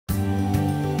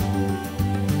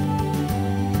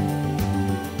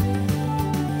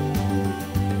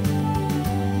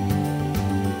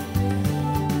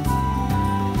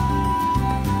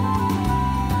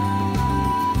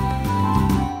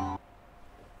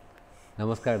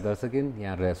नमस्कार दर्शकबिन,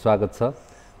 यहाँहरुलाई स्वागत छ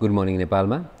गुड मर्निङ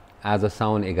नेपालमा। आज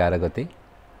साउन 11 गते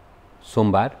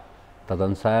सोमबार,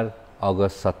 तदनुसार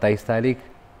अगस्त 27 तारिक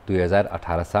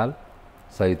 2018 साल।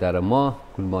 सरिता र म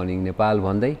गुड मर्निङ नेपाल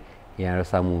भन्दै यहाँहरु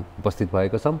सामु उपस्थित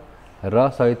भएको छौं। र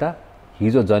सरिता,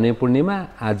 हिजो जने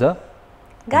पूर्णिमा, आज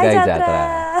गाई जात्रा,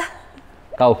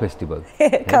 काउ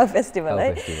फेस्टिभल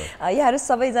है। यहाँहरु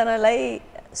सबैजनालाई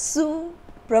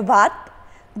सुप्रभात,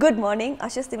 गुड मर्निङ।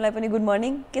 अशेष, तिमीलाई पनि गुड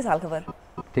मर्निङ। के छ हालखबर?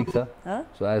 ठीक छ।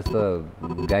 सो आज त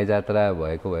गाई जात्रा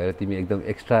भएको भएर तिमी एकदम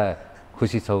एक्स्ट्रा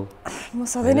खुसी छौ। म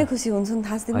सधैँ नै खुसी हुन्छु नि,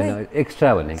 थाहा छ तिमीलाई। हैन, एक्स्ट्रा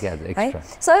भने के आज एक्स्ट्रा?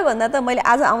 सबैभन्दा त मैले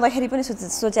आज आउँदाखेरि पनि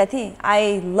सोचेको थिएँ,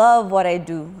 I love what I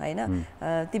do, हैन।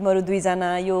 तिमीहरू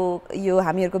दुईजना यो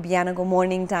हामीहरूको बिहानको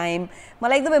मर्निङ टाइम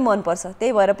मलाई एकदमै मनपर्छ,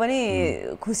 त्यही भएर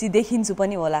पनि खुसी देखिन्छु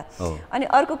पनि होला। अनि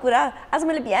अर्को कुरा, आज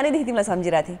मैले बिहानैदेखि तिमीलाई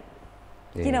सम्झिरहेको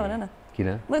थिएँ। किन भन न?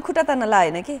 किन? मैले खुट्टा तान्न ला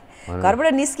हैन कि,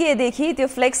 घरबाट निस्किएदेखि त्यो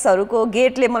फ्लेक्सहरूको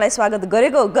गेटले मलाई स्वागत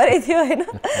गरेको थियो हैन।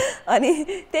 अनि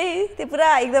त्यही पुरा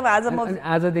एकदम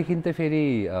आजदेखि त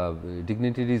फेरि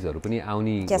डिग्निटरिजहरू पनि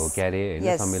आउने हो क्यारे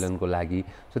हैन सम्मेलनको लागि।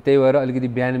 सो त्यही भएर अलिकति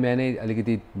बिहानै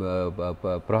अलिकति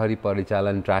प्रहरी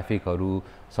परिचालन, ट्राफिकहरू,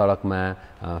 सडकमा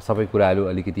सबै कुराहरू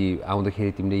अलिकति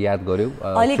आउँदाखेरि तिमीले याद गर्यौ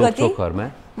चोकचोकहरुमा।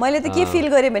 मैले त के फिल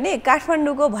गरेँ भने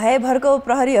काठमाडौँको भयभरको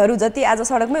प्रहरीहरू जति आज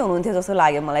सडकमै हुनुहुन्थ्यो जस्तो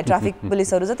लाग्यो मलाई, ट्राफिक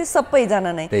पुलिसहरू जति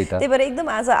सबैजना नै। त्यही भएर एकदम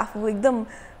आज आफू एकदम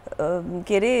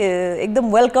के अरे एकदम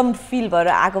वेलकम फिल भएर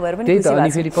आएको भएर पनि खुसी लाग्छ।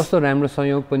 अनि फेरि कस्तो राम्रो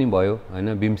संयोग पनि भयो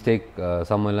हैन। बिमस्टेक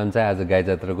सम्मेलन चाहिँ आज गाई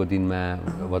जात्राको दिनमा,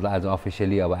 मतलब आज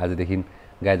अफिसियली अब आजदेखि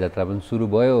गाई जात्रा पनि सुरु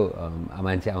भयो,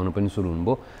 मान्छे आउनु पनि सुरु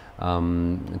हुनुभयो।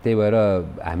 त्यही भएर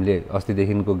हामीले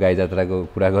अस्तिदेखिको गाई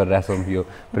जात्राको कुरा गरिरहेछौँ, यो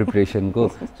प्रिपरेसनको।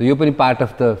 सो यो पनि पार्ट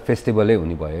अफ द फेस्टिभलै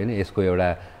हुने भयो हैन, यसको एउटा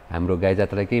हाम्रो गाई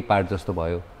जात्राकै पार्ट जस्तो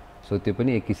भयो। सो त्यो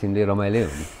पनि एक किसिमले रमाइलै हो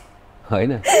नि,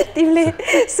 हैन? तिमीले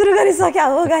सुरु गरिसक्या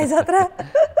हो गाई जात्रा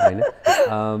हैन?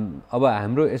 अब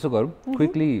हाम्रो यसो गरौँ,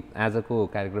 क्विकली आजको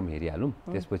कार्यक्रम हेरिहालौँ,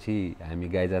 त्यसपछि हामी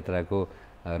गाई जात्राको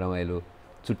रमाइलो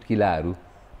चुटकिलाहरू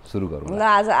सुरु गरौँ। ल,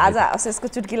 आज अशेषको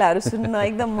चुटकिलाहरू सुन्न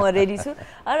एकदम म रेडी छु।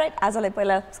 अलराइट, आजलाई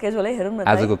पहिला स्केड्युलै हेरौँ न,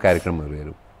 आजको कार्यक्रमहरू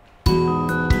हेरौँ।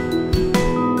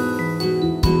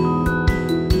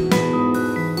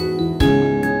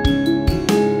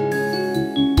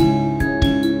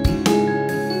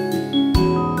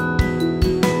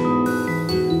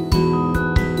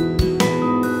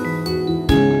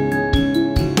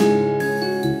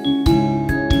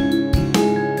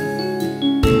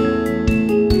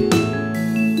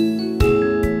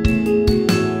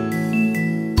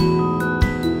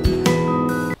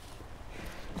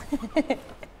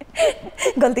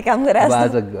 गल्ती काम गरे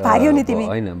भाग्यौ नि तिमी।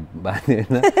 हैन,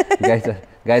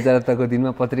 गाई जात्राको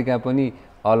दिनमा पत्रिका पनि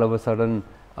all of a sudden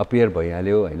appear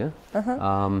भइहाल्यो हैन।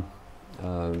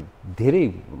 धेरै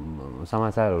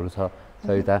समाचारहरू छ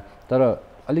सरिता, तर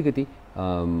अलिकति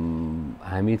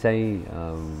हामी चाहिँ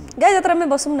गाई जात्रामै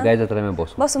बसौँ न। गाई जात्रामै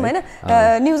बसौँ हैन।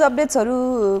 न्युज अपडेट्सहरू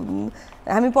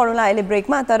हामी पढौँला अहिले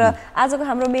ब्रेकमा, तर आजको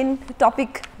हाम्रो मेन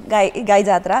टपिक गाई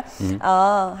जात्रा।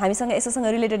 हामीसँग यससँग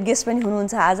रिलेटेड गेस्ट पनि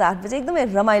हुनुहुन्छ आज 8 बजे, एकदमै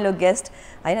रमाइलो गेस्ट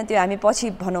हैन, त्यो हामी पछि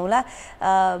भनौँला।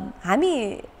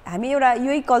 हामी एउटा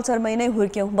यही कल्चरमै नै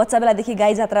हुर्क्यौँ, बच्चा बेलादेखि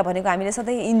गाई जात्रा भनेको हामीले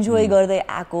सधैँ इन्जोय गर्दै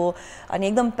आएको। अनि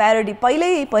एकदम प्यारोडी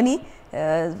पहिल्यै पनि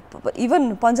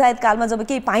इभन पञ्चायत कालमा जब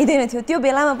केही पाइँदैन थियो त्यो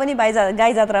बेलामा पनि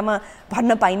गाई जात्रामा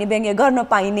भन्न पाइने, व्यङ्ग्य गर्न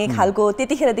पाइने खालको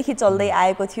त्यतिखेरदेखि चल्दै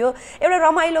आएको थियो। एउटा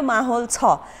रमाइलो माहौल छ।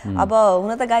 अब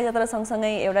हुन त गाई जात्रा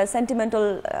सँगसँगै एउटा सेन्टिमेन्टल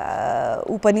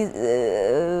पनि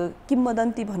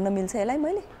किम्वदन्ती भन्न मिल्छ यसलाई?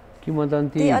 मैले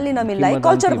किम्वदन्ती अलि नमिल्ला है,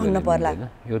 कल्चर भन्न पर्ला,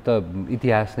 यो त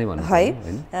इतिहास नै भन्नु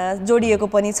है, जोडिएको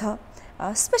पनि छ।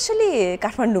 स्पेसली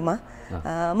काठमाडौँमा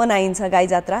मनाइन्छ गाई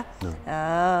जात्रा।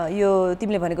 यो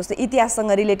तिमीले भनेको जस्तो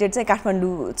इतिहाससँग रिलेटेड चाहिँ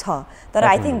काठमाडौँ छ, तर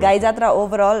आई थिङ्क गाई जात्रा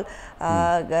ओभरअल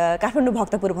काठमाडौँ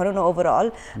भक्तपुर भनौँ न,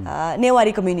 ओभरअल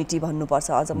नेवारी कम्युनिटी भन्नुपर्छ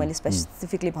अझ मैले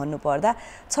स्पेसिफिकली भन्नुपर्दा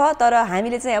छ। तर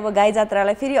हामीले चाहिँ अब गाई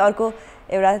जात्रालाई फेरि अर्को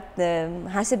एउटा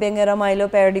हाँस्य व्यङ्ग्य रमाइलो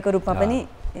प्यारोडीको रूपमा पनि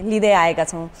लिँदै आएका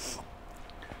छौँ।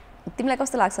 तिमीलाई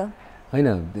कस्तो लाग्छ? हैन,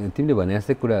 तिमीले भने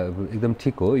जस्तै कुरा एकदम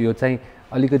ठिक हो। यो चाहिँ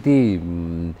अलिकति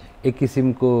एक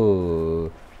किसिमको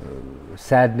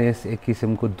स्याडनेस, एक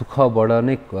किसिमको दुःखबाट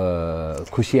नै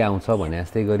खुसी आउँछ भने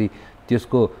जस्तै गरी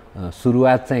त्यसको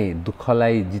सुरुवात चाहिँ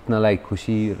दुःखलाई जित्नलाई,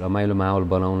 खुसी रमाइलो माहौल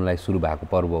बनाउनलाई सुरु भएको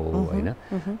पर्व हो हैन।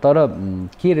 तर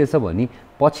के रहेछ भने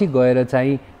पछि गएर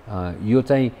चाहिँ यो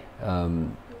चाहिँ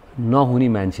नहुने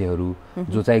मान्छेहरू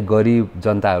जो चाहिँ गरिब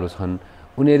जनताहरू छन्,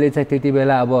 उनीहरूले चाहिँ त्यति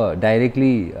बेला अब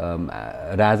डाइरेक्टली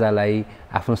राजालाई,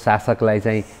 आफ्नो शासकलाई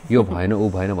चाहिँ यो भएन ऊ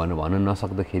भएन भनेर भन्न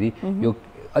नसक्दाखेरि यो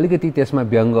अलिकति त्यसमा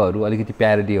व्यङ्गहरू अलिकति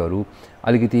प्यारोडीहरू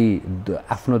अलिकति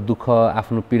आफ्नो दुःख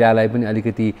आफ्नो पीडालाई पनि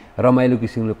अलिकति रमाइलो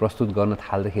किसिमले प्रस्तुत गर्न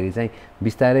थाल्दाखेरि चाहिँ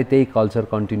बिस्तारै त्यही कल्चर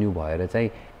कन्टिन्यू भएर चाहिँ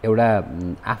एउटा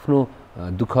आफ्नो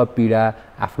दुःख पीडा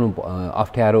आफ्नो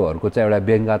अप्ठ्यारोहरूको चाहिँ एउटा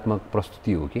व्यङ्गात्मक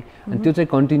प्रस्तुति हो कि अनि त्यो चाहिँ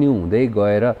कन्टिन्यू हुँदै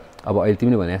गएर अब अहिले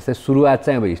तिमीले भने जस्तै सुरुवात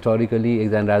चाहिँ अब हिस्टोरिकली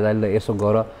एकजना राजाले यसो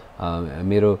गर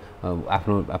मेरो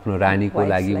आफ्नो रानीको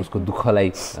लागि उसको दुःखलाई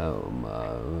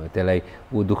त्यसलाई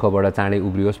ऊ दुःखबाट चाँडै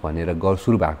उब्रियोस् भनेर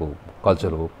सुरु भएको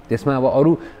कल्चर हो त्यसमा अब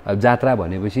अरू जात्रा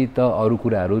भनेपछि त अरू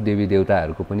कुराहरू देवी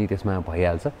देवताहरूको पनि त्यसमा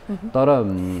भइहाल्छ तर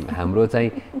हाम्रो चाहिँ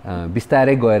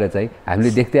बिस्तारै गएर चाहिँ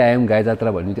हामीले देख्दै आयौँ गाई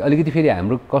जात्रा भन्ने अलिकति फेरि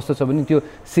हाम्रो कस्तो छ भने त्यो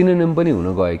सिनोनिम पनि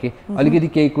हुन गयो कि अलिकति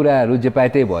केही कुराहरू जे पाए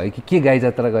त्यही भयो कि के गाई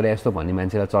जात्रा गरे यस्तो भन्ने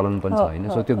मान्छेलाई चलन पनि छ होइन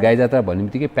सो त्यो गाई जात्रा भन्ने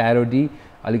बित्तिकै प्यारोडी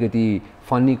अलिकति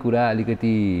फनी कुरा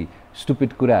अलिकति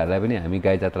स्टुपिड कुराहरूलाई पनि हामी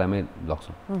गाई जात्रामै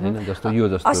लग्छौँ होइन जस्तो यो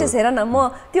जस्तो अशेष हेर न म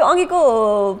त्यो अघिको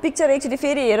पिक्चर एकचोटि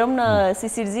फेरि हेरौँ न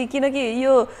शिशिरजी किनकि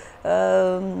यो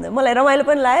मलाई रमाइलो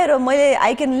पनि लाग्यो र मैले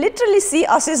आई क्यान लिटरली सी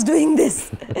अशेष डुइङ दिस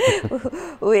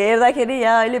हेर्दाखेरि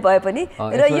यहाँ अहिले भए पनि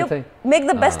र यो make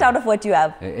the best out of what you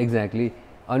have exactly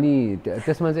अनि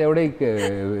त्यसमा चाहिँ एउटै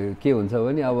के हुन्छ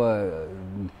भने अब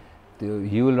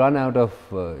he will run out of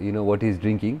what he is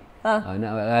drinking and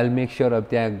I'll make sure अब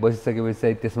त्यहाँ बसिसकेपछि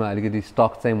चाहिँ त्यसमा अलिकति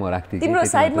स्टक चाहिँ म राख्थे तिम्रो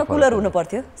साइडमा कुलर हुनु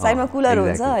पर्थ्यो साइडमा कुलर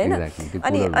हुन्छ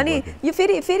हैन अनि यो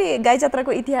फेरि गाई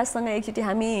जात्राको इतिहाससँग एकचोटि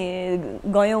हामी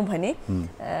गयौँ भने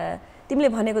तिमीले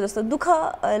भनेको जस्तो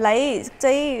दुःखलाई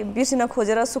चाहिँ बिर्सिन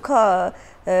खोजेर सुख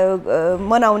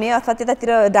मनाउने अथवा त्यतातिर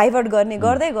डाइभर्ट गर्ने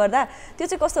गर्दै गर्दा त्यो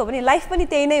चाहिँ कस्तो हो भने लाइफ पनि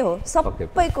त्यही नै हो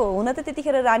सबैको हुन त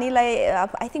त्यतिखेर रानीलाई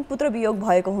आई थिङ्क पुत्र वियोग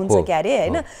भएको हुन्छ क्यारे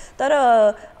होइन तर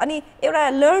अनि एउटा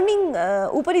लर्निङ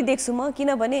ऊ पनि देख्छु म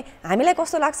किनभने हामीलाई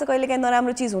कस्तो लाग्छ कहिलेकाहीँ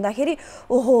नराम्रो चिज हुँदाखेरि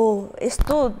ओहो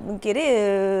यस्तो के अरे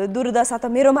दुर्दशा त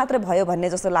मेरो मात्र भयो भन्ने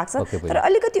जस्तो लाग्छ तर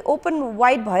अलिकति ओपन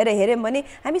वाइड भएर हेऱ्यौँ भने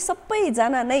हामी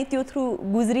सबैजना नै त्यो थ्रु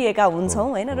गुज्रिएका हुन्छौँ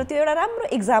होइन र त्यो एउटा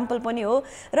राम्रो इक्जाम्पल पनि हो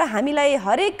र हामीलाई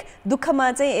हरेक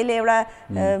दुःखमा चाहिँ यसले एउटा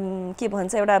के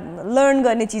भन्छ एउटा लर्न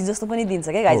गर्ने चिज जस्तो पनि दिन्छ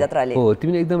क्या गाई जात्राले हो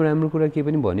तिमीले एकदम राम्रो कुरा के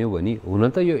पनि भन्यौ भने हुन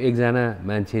त यो एकजना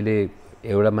मान्छेले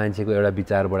एउटा मान्छेको एउटा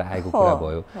विचारबाट आएको कुरा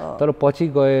भयो तर पछि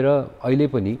गएर अहिले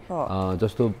पनि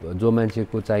जस्तो जो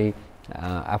मान्छेको चाहिँ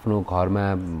आफ्नो घरमा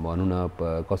भनौँ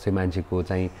न कसै मान्छेको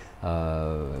चाहिँ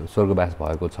स्वर्गवास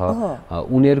भएको छ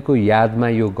उनीहरूको यादमा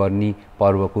यो गर्ने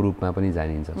पर्वको रूपमा पनि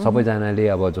जानिन्छ सबैजनाले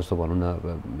अब जस्तो भनौँ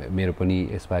न मेरो पनि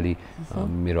यसपालि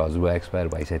मेरो हजुरबा एक्सपायर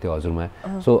भइसक्यो हजुरमा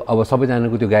सो अब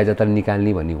सबैजनाको त्यो गाई जात्रा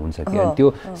निकाल्ने भन्ने हुन्छ कि अनि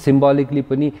त्यो सिम्बोलिकली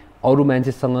पनि अरू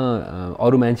मान्छेसँग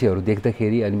अरू मान्छेहरू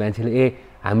देख्दाखेरि अनि मान्छेले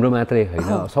हाम्रो मात्रै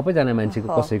होइन सबैजना मान्छेको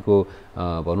कसैको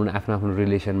भनौँ न आफ्नो आफ्नो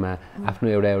रिलेसनमा आफ्नो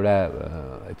एउटा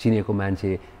चिनेको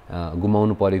मान्छे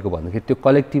गुमाउनु परेको भन्दाखेरि त्यो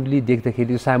कलेक्टिभली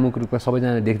देख्दाखेरि सामूहिक रूपमा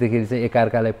सबैजना देख्दाखेरि चाहिँ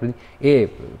एकअर्कालाई पनि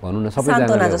भनौँ न सबैजना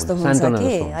सान्तवना जस्तो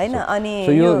हैन अनि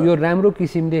सो यो राम्रो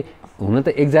किसिमले हुन त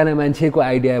एकजना मान्छेको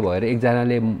आइडिया भएर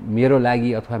एकजनाले मेरो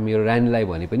लागि अथवा मेरो रानीलाई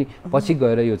भने पनि पछि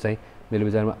गएर यो चाहिँ मेरो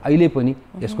विचारमा अहिले पनि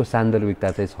यसको सान्दर्भिकता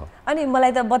चाहिँ छ अनि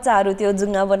मलाई त बच्चाहरू त्यो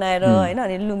जुङ्गा बनाएर होइन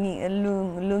अनि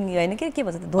लुङ्गी होइन के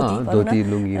भन्छ धोती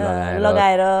लुङ्गी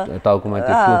लगाएर टाउकोमा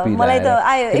त्यो टोपी मलाई त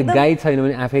आयो गाई छैन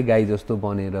भने आफै गाई जस्तो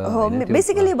बनेर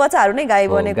बेसिकली बच्चाहरू नै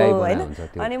गाई बनेको होइन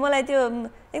अनि मलाई त्यो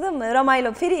एकदम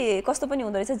रमाइलो फेरि कस्तो पनि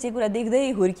हुँदो रहेछ जे कुरा देख्दै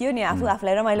हुर्कियो नि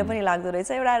आफूलाई रमाइलो पनि लाग्दो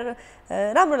रहेछ एउटा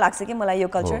राम्रो लाग्छ कि मलाई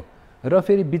यो कल्चर र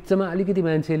फेरि बिचमा अलिकति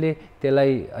मान्छेले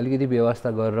त्यसलाई अलिकति व्यवस्था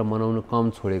गरेर मनाउन कम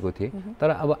छोडेको थिए तर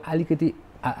अब अलिकति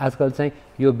आजकल चाहिँ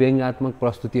यो व्यङ्गात्मक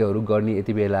प्रस्तुतिहरू गर्ने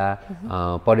यति बेला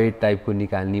परेड टाइपको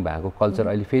निकाल्ने भएको कल्चर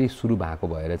अहिले फेरि सुरु भएको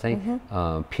भएर चाहिँ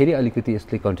फेरि अलिकति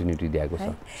यसले कन्टिन्युटी दिएको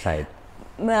छ सायद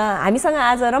हामीसँग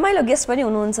आज रमाइलो गेस्ट पनि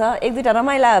हुनुहुन्छ एक दुईवटा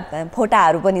रमाइला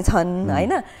फोटाहरू पनि छन्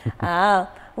होइन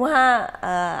उहाँ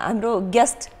हाम्रो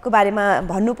गेस्टको बारेमा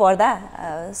भन्नुपर्दा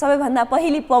सबैभन्दा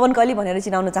पहिली पवन कली भनेर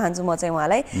चिनाउन चाहन्छु म चाहिँ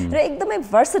उहाँलाई र एकदमै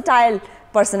भर्सटाइल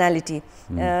पर्सनालिटी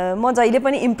म जहिले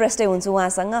पनि इम्प्रेस्डै हुन्छु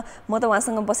उहाँसँग म त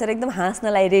उहाँसँग बसेर एकदम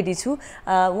हाँस्नलाई रेडी छु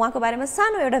उहाँको बारेमा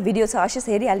सानो एउटा भिडियो छ अशेष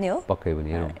हेरिहाल्ने हो पक्कै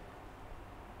पनि हेरौँ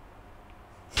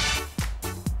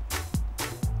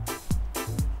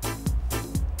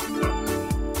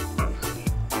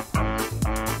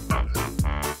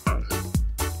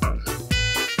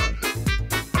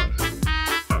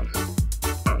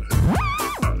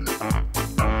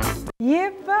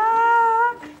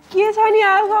के छ नि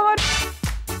हाल खबर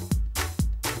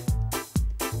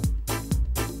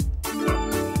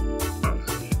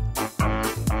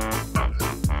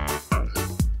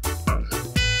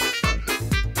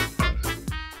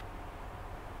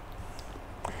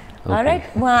राइट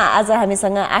उहाँ आज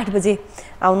हामीसँग 8 बजे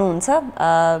आउनुहुन्छ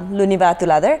लुनिभा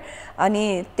तुलाधर अनि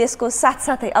त्यसको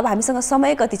साथसाथै अब हामीसँग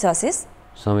समय कति छ अशेष?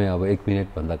 समय अब 1 मिनेट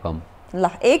भन्दा कम। ल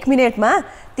 1 मिनेटमा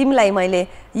तिमीलाई मैले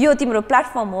यो तिम्रो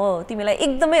प्लेटफर्म हो, तिमीलाई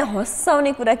एकदमै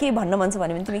हँसाउने कुरा के भन्न मन छ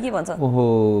भने तिमी के भन्छौ? ओहो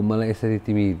मलाई यसरी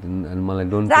तिमी मलाई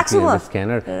डोन्ट राख्छु म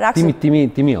स्क्यानर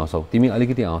तिमी हँसाउ, तिमी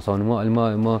अलिकति हँसाउनु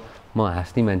म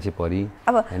हाँस्ने मान्छे परी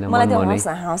अब मलाई त्यो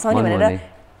हँसाउने भनेर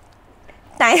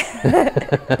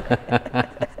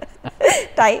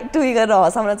टाइ टुई गरेर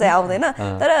हँसाउन चाहिँ आउँदैन।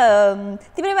 तर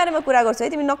तिम्रो बारेमा कुरा गर्छु है,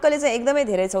 तिमी नक्कले चाहिँ एकदमै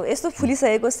धेरै छौ, यस्तो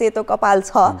फुलिसकेको सेतो कपाल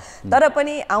छ तर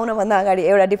पनि आउनभन्दा अगाडि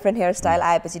एउटा डिफ्रेन्ट हेयर स्टाइल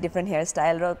आएपछि डिफ्रेन्ट हेयर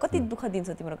स्टाइल र कति दुःख दिन्छ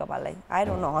तिम्रो कपाललाई। आई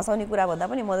डोन्ट नो, हँसाउने कुरा भन्दा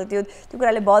पनि म त त्यो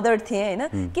कुराले बदर्ड थिएँ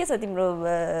होइन। के छ तिम्रो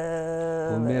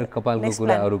मेरो कपालको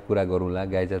कुरा अरू कुरा गरौँला,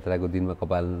 गाई जात्राको दिनमा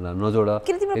कपाल नजोड।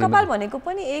 किन तिम्रो कपाल भनेको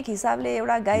पनि एक हिसाबले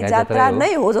एउटा गाई जात्रा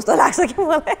नै हो जस्तो लाग्छ कि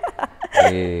मलाई।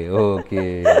 ए ओके,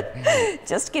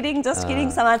 जस्ट किडिङ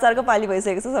समाचारको पाली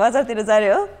भइसकेको छ, समाचारतिर जाने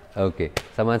हो। ओके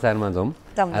समाचारमा जाउँ।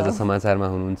 आज समाचारमा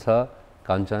हुनुहुन्छ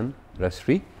कञ्चन र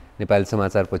श्री। नेपाली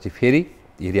समाचारपछि फेरि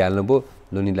हेरिहाल्नुभयो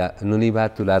लुनिभा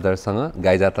तुलाधरसँग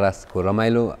गाई जात्राको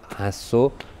रमाइलो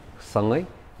हाँसोसँगै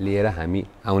लिएर हामी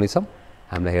आउनेछौँ।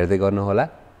 हामीलाई हेर्दै गर्नुहोला।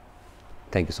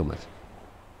 Thank you so much.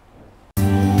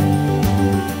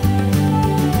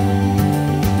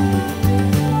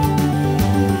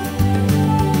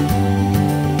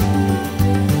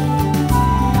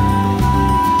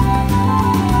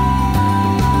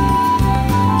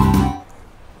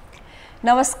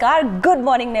 नमस्कार, गुड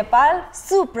मर्निङ नेपाल,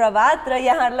 सुप्रभात र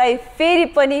यहाँहरूलाई फेरि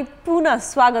पनि पुनः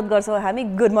स्वागत गर्छौँ हामी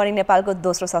गुड मर्निङ नेपालको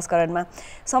दोस्रो संस्करणमा।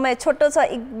 समय छोटो छ,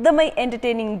 एकदमै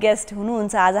एन्टरटेनिङ गेस्ट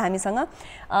हुनुहुन्छ आज हामीसँग।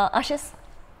 आशिष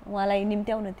उहाँलाई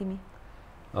निम्त्याउ न तिमी।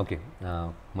 ओके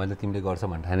मैले तिमीले गर्छ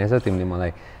भन्ने ठानेछ, तिमीले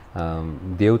मलाई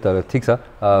देऊ, तर ठिक छ।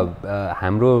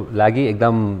 हाम्रो लागि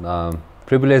एकदम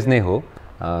प्रिभिलेज नै हो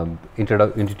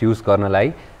इन्ट्रोड्युस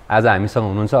गर्नलाई। आज हामीसँग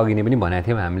हुनुहुन्छ, अघि नै पनि भनेको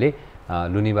थियौँ हामीले,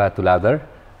 Lunibha Tuladhar,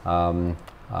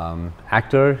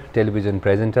 actor, television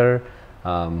presenter,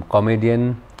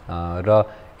 comedian र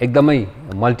एकदमै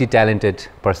multi talented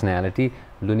personality.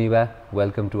 Lunibha,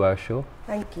 welcome to hour so.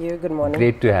 Thank you, good morning.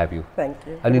 Great to have you. Thank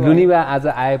you. अनि लुनिभा आज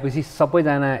आएपछि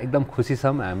सबैजना एकदम खुसी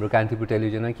छौँ हाम्रो कान्तिपुर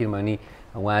टेलिभिजनमा, किनभने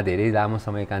उहाँ धेरै लामो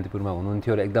समय कान्तिपुरमा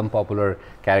हुनुहुन्थ्यो र एकदम पपुलर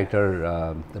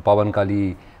क्यारेक्टर पवन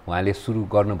कली उहाँले सुरु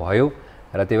गर्नुभयो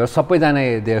र त्यही भएर सबैजना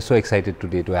they are so excited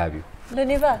today to have you.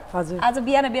 Lunibha, आज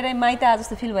बिहान बेरै माइत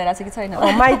जस्तो फिल भइरहेछ कि छैन?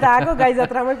 माइत आएको, गाई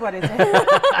जात्रामै परेछ।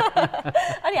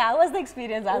 अनि हाउ वाज द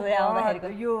एक्सपिरियन्स आज आउँदाखेरिको?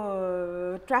 यो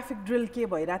ट्राफिक ड्रिल के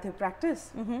भइरहेको थियो प्र्याक्टिस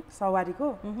सवारीको,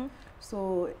 सो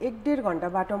 1-1.5 घन्टा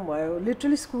बाटो पनि भयो,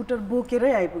 लिटरली स्कुटर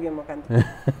बोकेरै आइपुगेँ म कान्तिपुर।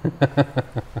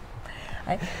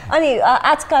 अनि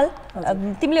आजकल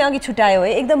तिमीले अघि छुट्यायो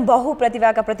है, एकदम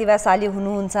बहुप्रतिभाका प्रतिभाशाली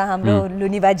हुनुहुन्छ हाम्रो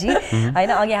लुनिभाजी होइन।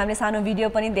 अघि हामीले सानो भिडियो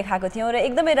पनि देखाएको थियौँ र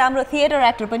एकदमै राम्रो थिएटर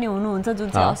एक्टर पनि हुनुहुन्छ, जुन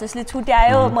चाहिँ अशेषले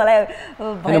छुट्यायो मलाई।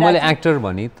 मैले एक्टर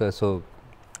भनी त, सो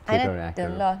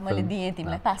ल मैले दिएँ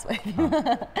तिमीलाई, पास भयो।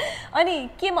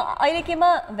 अनि केमा अहिले केमा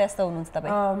व्यस्त हुनुहुन्छ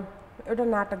तपाईँ? एउटा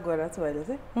नाटक गरेर छु अहिले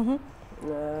चाहिँ।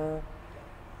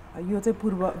 यो चाहिँ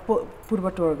पूर्व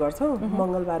टोर गर्छौँ।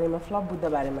 मङ्गलबारेमा फ्लप,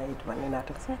 बुधबारेमा हिट भन्ने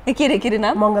नाटक छ। के रे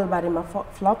नाम? मङ्गलबारेमा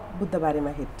फ्लप,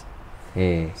 बुधबारेमा हिट।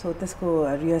 ए सो त्यसको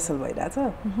रिहर्सल भइरहेछ।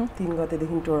 3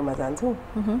 गतेदेखि टोरमा जान्छु।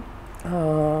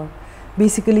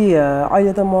 बेसिकली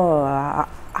अहिले त म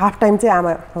हाफ टाइम चाहिँ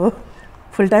आमा हो,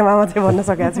 फुल टाइम आमा चाहिँ भन्न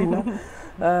सकेको छुइनँ।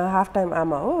 हाफ टाइम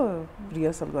आमा हो,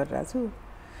 रिहर्सल गरिरहेको छु।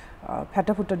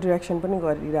 फ्याटाफुट्टा डिरेक्सन पनि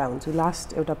गरिरहेको हुन्छु।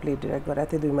 लास्ट एउटा प्ले डिरेक्ट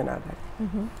गरेको थिएँ 2 महिना अगाडि।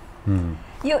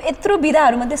 यो यत्रो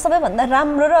विधाहरूमध्ये सबैभन्दा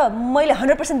राम्रो र मैले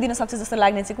 100% दिन सक्छु जस्तो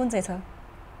लाग्ने चाहिँ कुन चाहिँ छ?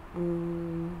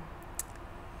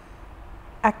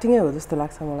 एक्टिङै हो जस्तो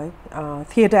लाग्छ मलाई,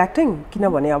 थिएटर एक्टिङ।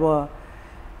 किनभने अब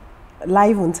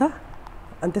लाइभ हुन्छ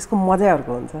अनि त्यसको मजै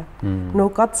अर्को हुन्छ, no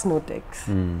cuts know takes.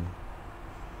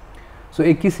 So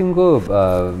एक किसिमको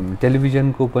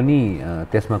टेलिभिजनको पनि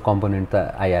त्यसमा कम्पोनेन्ट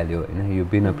त आइहाल्यो होइन, you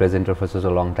been a presenter for such a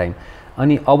long time.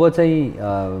 अनि अब चाहिँ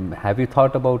have you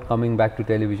thought about coming back to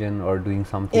television or doing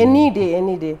something?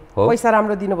 Any day पैसा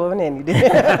राम्रो दिनुभयो भने एनी डे।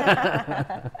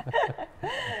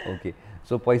 ओके,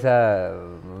 सो पैसा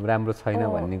राम्रो छैन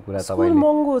भन्ने कुरा तपाईँले? स्कुल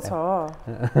महँगो छ,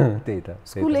 त्यही त,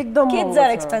 स्कुल एकदम किड्स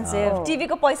आर एक्सपेन्सिभ।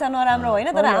 टिभीको पैसा नराम्रो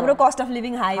होइन, तर हाम्रो कस्ट अफ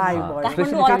लिभिङ हाई भयो।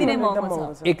 काठमाडौँ अति नै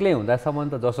महँगो छ। एक्लै हुँदासम्म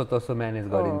त जसो तसो म्यानेज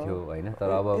गरिन्थ्यो होइन, तर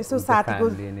अब यसो साथीको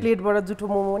प्लेटबाट जुठो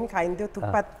मोमो पनि खाइन्थ्यो,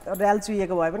 थुक्पा र्याल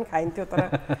चुहिएको भए पनि खाइन्थ्यो, तर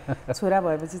छोरा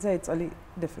भएपछि चाहिँ इट्स अलिक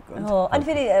डिफिकल्ट हो। अनि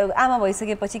फेरि आमा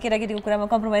भइसकेपछि केटाकेटीको कुरामा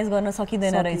कम्प्रोमाइज गर्न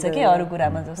सकिँदैन रहेछ कि अरू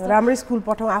कुरामा जस्तो। राम्रै स्कुल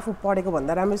पठाउँ, आफू पढेको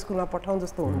भन्दा राम्रै स्कुलमा पठाउँ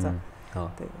जस्तो हुन्छ।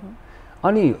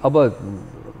 अनि अब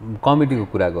कमेडीको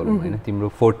कुरा गरौँ होइन तिम्रो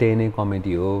फोर्टे नै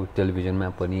कमेडी हो टेलिभिजनमा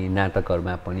पनि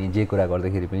नाटकहरूमा पनि जे कुरा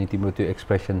गर्दाखेरि पनि तिम्रो त्यो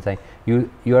एक्सप्रेसन चाहिँ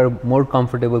you are more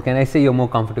comfortable can I say you more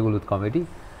comfortable with comedy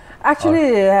actually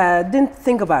didn't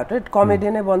think about it comedy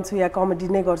नै बन्छु या कमेडी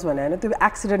नै गर्छु भने होइन त्यो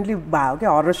एक्सिडेन्टली भयो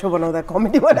क्या हरर सो बनाउँदा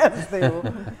कमेडी बनाए जस्तै हो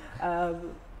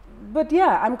but yeah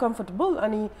I am comfortable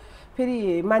अनि फेरि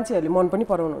मान्छेहरूले मन पनि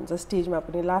पराउनुहुन्छ स्टेजमा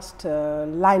पनि लास्ट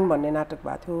लाइन भन्ने नाटक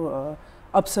भएको थियो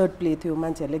अब्सर्ड प्ले थियो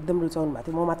मान्छेहरूले एकदम रुचाउनु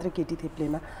भएको थियो म मात्रै केटी थिएँ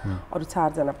प्लेमा अरू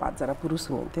 4जना 5जना पुरुष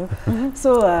हुनुहुन्थ्यो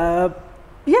so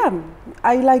yeah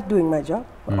I like doing my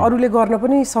जब अरूले गर्न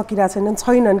पनि सकिरहेको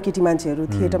छैनन् केटी मान्छेहरू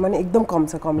थिएटरमा नि एकदम कम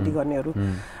छ कमेडी गर्नेहरू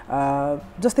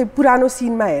जस्तै पुरानो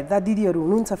सिनमा हेर्दा दिदीहरू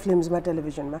हुनुहुन्छ फिल्मसमा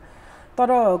टेलिभिजनमा तर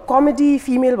कमेडी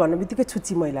फिमेल भन्ने बित्तिकै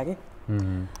छुच्ची महिला के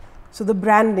सो द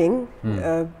ब्रान्डिङ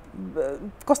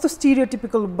कस्तो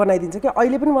स्टिरियोटिपिकल बनाइदिन्छ कि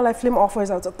अहिले पनि मलाई फिल्म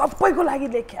अफर्स आउँछ तपाईँको लागि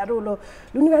लेख्यारो लो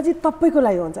लुनिबाजी तपाईँको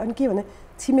लागि हुन्छ अनि के भने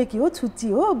छिमेकी हो छुच्ची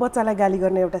हो बच्चालाई गाली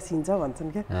गर्ने एउटा सिन छ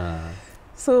भन्छन् क्या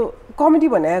सो कमेडी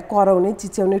भने कराउने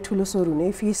चिच्याउने ठुलो स्वर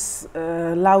हुने फेस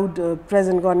लाउड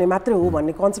प्रेजेन्ट गर्ने मात्रै हो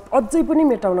भन्ने कन्सेप्ट अझै पनि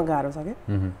मेटाउन गाह्रो छ क्या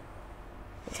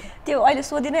त्यो अहिले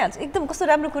सोधि नै हाल्छु एकदम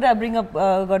कस्तो राम्रो कुरा ब्रिङ अप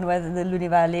गर्नुभयो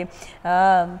लुनिबाले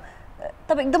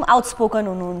तपाईँ एकदम आउटस्पोकन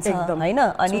हुनुहुन्छ होइन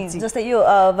अनि जस्तै यो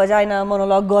भजाइना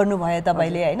मोनोलग गर्नुभयो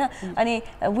तपाईँले होइन अनि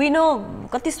वी नो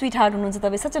कति स्विट हार्ट हुनुहुन्छ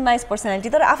तपाईँ सच अ नाइस पर्सनालिटी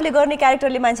तर आफूले गर्ने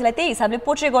क्यारेक्टरले मान्छेलाई त्यही हिसाबले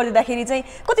पोर्ट्रे गरिदिँदाखेरि चाहिँ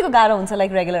कतिको गाह्रो हुन्छ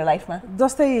लाइक रेगुलर लाइफमा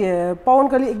जस्तै पवन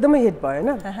कली एकदमै हिट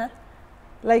भयो होइन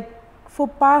लाइक फर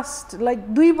पास्ट लाइक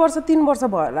 2 वर्ष 3 वर्ष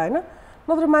भयो होला होइन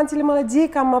नत्र मान्छेले मलाई जे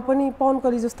काममा पनि पवन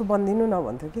कली जस्तो बनिदिनु न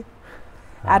भन्थ्यो कि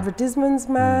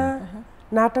एडभर्टिजमेन्ट्समा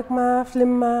नाटकमा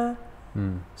फिल्ममा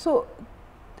सो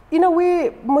इन अ वे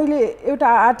मैले एउटा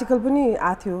आर्टिकल पनि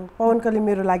आएको थियो पवन कली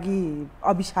मेरो लागि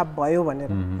अभिशाप भयो भनेर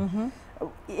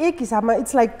एक हिसाबमा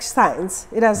it's like science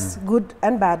it has good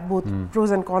and bad both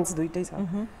pros and cons दुइटै छ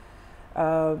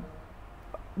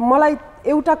मलाई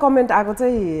एउटा कमेन्ट आएको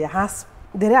चाहिँ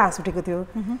धेरै हाँस उठेको थियो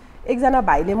एकजना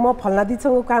भाइले म फल्ना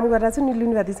दिदीसँग काम गरिरहेको छु नि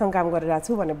लुनिबा दिदीसँग काम गरिरहेको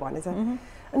छु भनेर भनेछ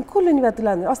अनि को लुनिबा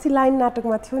तुलाधर अस्ति लाइन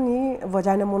नाटकमा थियो नि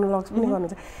भजाइना मोनोलग्स पनि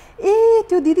गर्नुहुन्छ ए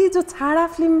त्यो दिदी जो छाडा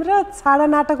फिल्म र छाडा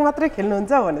नाटक मात्रै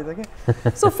खेल्नुहुन्छ भनेर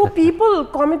क्या so for people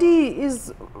comedy is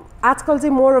आजकल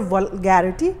चाहिँ मोर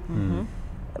भल्ग्यारिटी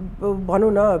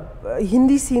भनौँ न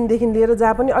हिन्दी सिनदेखि लिएर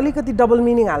जहाँ पनि अलिकति डबल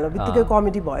मिनिङ हाल्नु बित्तिकै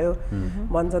कमेडी भयो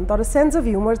भन्छन् तर सेन्स अफ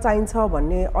ह्युमर चाहिन्छ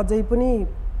भन्ने अझै पनि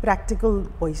प्र्याक्टिकल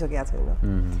भइसकेको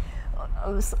छैन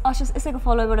अशोस यसैको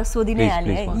फलोबाट सोधि नै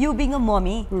हालेँ है यु बिङ अ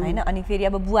मम्मी होइन अनि फेरि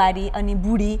अब बुहारी अनि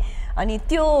बुढी अनि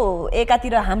त्यो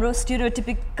एकातिर हाम्रो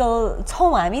स्टिरियोटिपिकल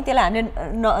छौँ हामी त्यसलाई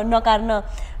हामीले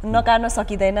नकार्न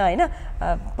सकिँदैन होइन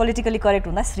पोलिटिकली करेक्ट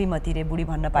हुँदा श्रीमती रे बुढी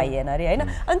भन्न पाइएन अरे होइन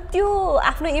अनि त्यो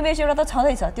आफ्नो इमेज एउटा त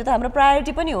छँदैछ त्यो त हाम्रो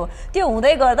प्रायोरिटी पनि हो त्यो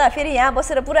हुँदै गर्दा फेरि यहाँ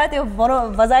बसेर पुरा त्यो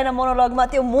भजाइना मोनोलगमा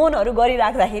त्यो मौनहरू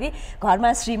गरिराख्दाखेरि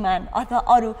घरमा श्रीमान अथवा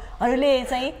अरूहरूले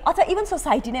चाहिँ अथवा इभन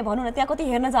सोसाइटी नै भनौँ न त्यहाँ कति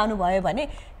हेर्न जानुभयो भने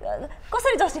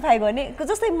कसरी जस्टिफाई गर्ने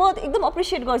जस्तै म एकदम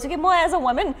अप्रिसिएट गर्छु कि म एज अ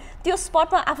वुमेन त्यो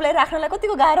स्पटमा आफूलाई राख्नलाई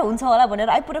कतिको गाह्रो हुन्छ होला भनेर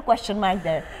I put a question mark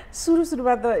there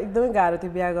सुरुमा त एकदमै गाह्रो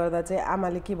थियो बिहा गर्दा चाहिँ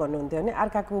आमाले के भन्नुहुन्थ्यो भने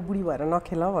अर्काको बुढी भएर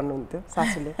नखेल भन्नुहुन्थ्यो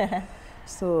सासूले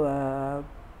सो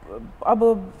अब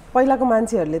पहिलाको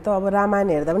मान्छेहरूले त अब रामायण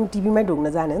हेर्दा पनि टिभीमै ढुक्न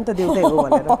जाने नि त देउतै हो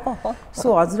भनेर सो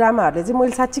हजुरआमाहरूले चाहिँ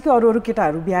मैले साँच्चीकै अरू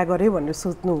केटाहरू बिहा गरेँ भनेर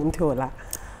सोच्नुहुन्थ्यो होला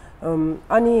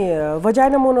अनि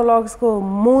भजाइना मोनोलग्सको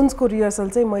मोन्सको रिहर्सल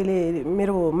चाहिँ मैले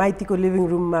मेरो माइतीको लिभिङ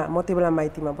रुममा म त्यो बेला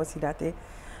माइतीमा बसिरहेको थिएँ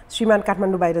श्रीमान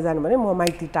काठमाडौँ बाहिर जानु भने म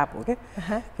माइती टाप हो क्या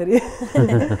फेरि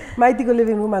माइतीको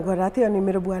लिभिङ रुममा गरिरहेको थिएँ अनि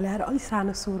मेरो बुवाले आएर अलिक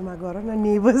सानो स्वरमा गर न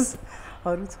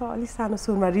नेबर्सहरू छ अलिक सानो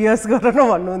स्वरमा रिहर्स गर न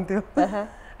भन्नुहुन्थ्यो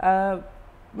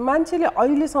मान्छेले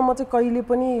अहिलेसम्म चाहिँ कहिले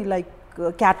पनि लाइक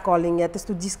क्याट कलिङ या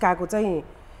त्यस्तो जिस्काएको चाहिँ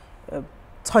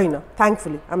छैन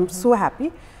thankfully I am so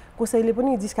happy कसैले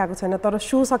पनि जिस्काएको छैन तर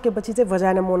सो सकेपछि चाहिँ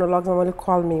भजाइना मोनोलग्समा मैले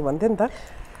कल मी भन्थेँ नि त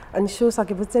अनि सो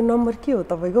सकेपछि चाहिँ नम्बर के हो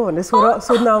तपाईँको भनेर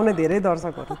सोध्न आउने धेरै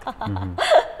दर्शकहरू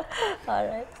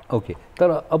ओके तर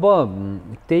अब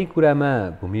त्यही कुरामा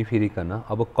घुमिफिरिकन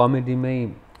अब कमेडीमै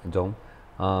जाउँ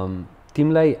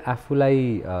तिमीलाई आफूलाई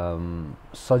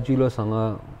सजिलोसँग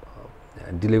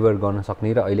डिलिभर गर्न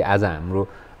सक्ने र अहिले आज हाम्रो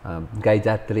गाई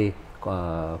जात्रे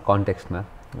कन्टेक्स्टमा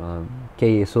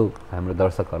केही यसो हाम्रो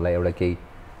दर्शकहरूलाई एउटा केही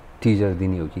टिजर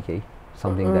दिने हो कि केही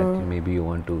something that maybe you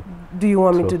want to do you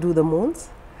want me to do the moons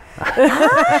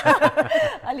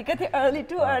अलिकति अर्ली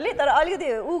टु अर्ली तर अलिकति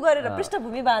उ गरेर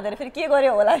पृष्ठभूमि बाँधेर फेरि के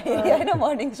गर्यो होला फेरि हैन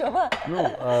मर्निङ शोमा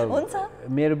हुन्छ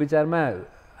मेरो विचारमा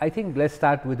I think let's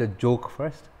start with a joke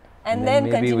first and then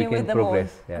continue with the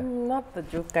progress. Yeah. Not the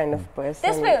joke kind of person.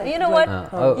 This way, you know what?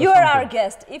 You are our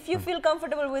guest. If you feel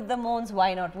comfortable with the moans,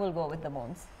 why not? We'll go with the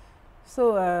moans.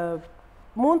 So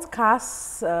मोन्स खास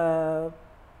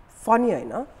funny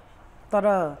होइन तर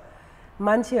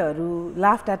मान्छेहरू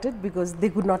laughed at it because they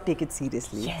could not take it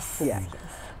seriously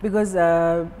because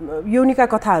यौनिका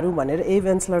कथाहरू भनेर ए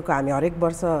वेन्सलरको हामी हरेक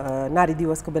वर्ष नारी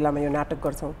दिवसको बेलामा यो नाटक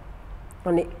गर्छौँ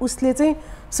अनि उसले चाहिँ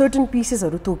सर्टन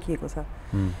पिसेसहरू तोकिएको छ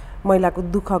महिलाको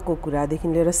दुःखको कुरादेखि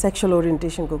लिएर सेक्सुअल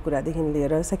ओरिएन्टेसनको कुरादेखि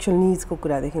लिएर सेक्सुअल निड्सको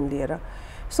कुरादेखि लिएर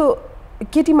सो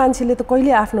केटी मान्छेले त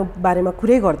कहिले आफ्नो बारेमा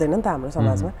कुरै गर्दैन नि त हाम्रो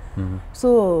समाजमा सो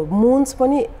मोन्स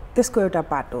पनि त्यसको एउटा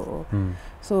पाटो हो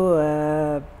सो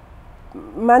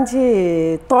मान्छे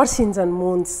तर्सिन्छन्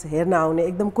मोन्स हेर्न आउने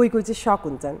एकदम कोही कोही चाहिँ सक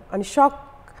हुन्छन् अनि सक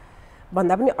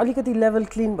भन्दा पनि अलिकति लेभल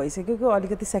क्लिन भइसक्यो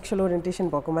अलिकति सेक्सुअल ओरिएन्टेसन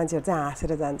भएको मान्छेहरू चाहिँ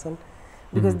हाँसेर जान्छन्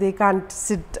because they can't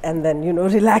sit and then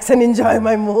relax and enjoy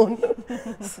my moon.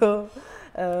 So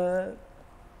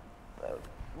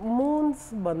moons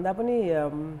भन्दा पनि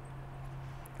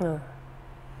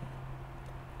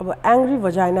अब angry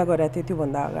vagina गरेको थियो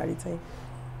त्योभन्दा अगाडि चाहिँ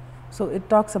so it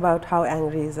talks about how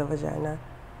angry is a vagina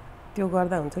त्यो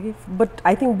गर्दा हुन्छ कि but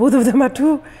I think both of them are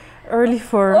too early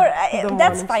for the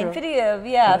that's fine फेरि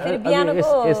फेरि बिहानको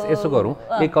यसो गरौँ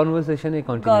एक कन्भर्सेसन नै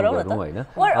कन्टिन्यू गरौँ हैन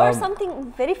or something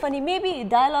very funny maybe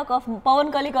dialogue of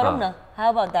Pawan कली गरौँ न how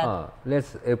about that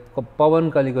let's Pawan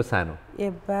कलीको सानो ए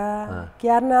बा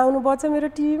क्यार नआउनु पर्छ मेरो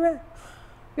टिभीमा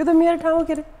यो त मेरो ठाउँ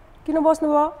के रे किन बस्नु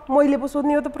भयो मैले पो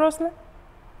सोध्ने हो त प्रश्न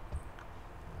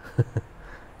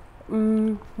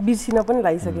बिर्सिन पनि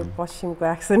लागिसक्यो पश्चिमको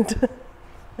एक्सेन्ट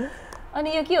अनि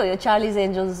यो के हो यो चार्लिज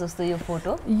एन्जल्स जस्तो यो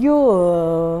फोटो यो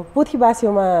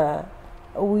पोथीबास्योमा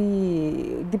वी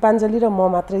दीपाञ्जली र म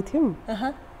मात्रै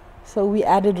थियौँ so we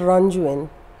added Ranju in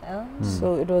so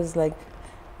it was like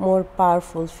more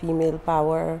powerful female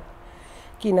power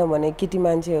किनभने केटी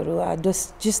मान्छेहरू are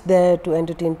just there to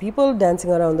entertain people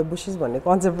dancing around the buses भन्ने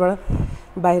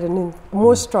कन्सेप्टबाट बाहिर नि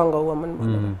मोर स्ट्रङ अ वुमन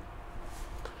भनेर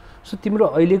सो तिम्रो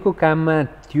अहिलेको काममा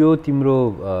त्यो तिम्रो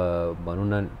भनौँ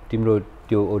न तिम्रो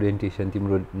त्यो ओरिएन्टेसन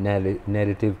तिम्रो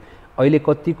नेरेटिभ अहिले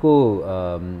कतिको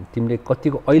तिमीले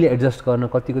कतिको अहिले एडजस्ट गर्न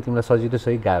कतिको तिमीलाई सजिलो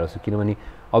सही गाह्रो छ किनभने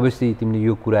अभियसली तिमीले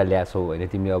यो कुरा ल्याछौ होइन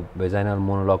तिमीले अब भेजाइनल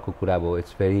मोनोलगको कुरा भयो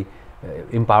इट्स भेरी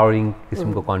इम्पावरिङ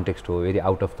किसिमको कन्टेक्स्ट हो very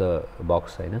out of the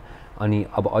box होइन अनि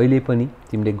अब अहिले पनि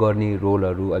तिमीले गर्ने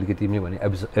रोलहरू अलिकति तिमीले भने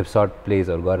एब्सर्ड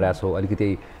प्लेजहरू गरिरहेछौ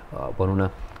अलिकति भनौँ न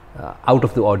out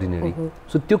of the ordinary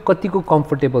so त्यो कतिको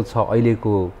कम्फर्टेबल छ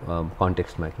अहिलेको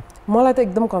कन्टेक्स्टमा कि मलाई त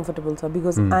एकदम कम्फर्टेबल छ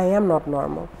because I am not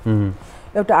normal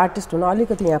एउटा आर्टिस्ट हुन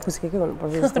अलिकति यहाँ फुस्केकै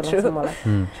हुनुपर्छ जस्तो लाग्छ मलाई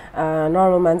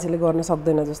नर्मल मान्छेले गर्न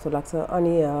सक्दैन जस्तो लाग्छ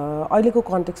अनि अहिलेको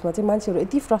कन्टेक्स्टमा चाहिँ मान्छेहरू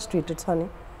यति फ्रस्ट्रेटेड छ नि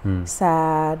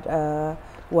स्याड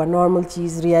वा नर्मल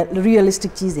चिज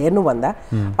रियलिस्टिक चिज हेर्नुभन्दा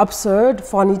अब्सर्ड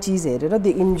फनी चिज हेरेर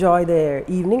they enjoy there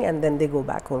evening and then they go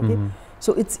back home कि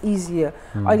सो इट्स इजियर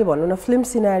अहिले भनौँ न फिल्म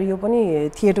सिनारियो पनि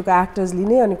थिएटरको एक्टर्स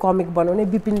लिने अनि कमिक बनाउने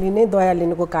बिपिन लिने दया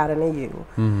लिनुको कारणै यही हो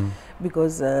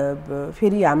बिकज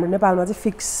फेरि हाम्रो नेपालमा चाहिँ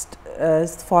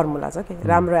फिक्स्ड फर्मुला छ कि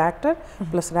राम्रो एक्टर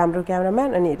प्लस राम्रो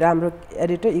क्यामराम्यान अनि राम्रो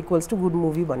editor equals to good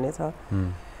movie भन्ने छ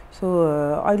सो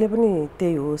अहिले पनि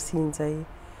त्यही हो सिन चाहिँ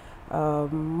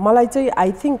मलाई चाहिँ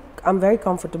I think I am very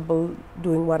comfortable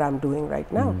doing what I am doing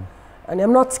right now अनि आइ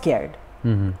am not scared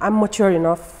I am mature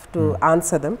enough to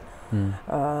answer them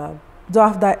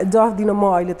जवाफ दिन म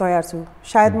अहिले तयार छु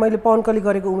सायद मैले पवन कली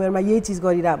गरेको उमेरमा यही चिज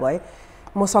गरिरह भए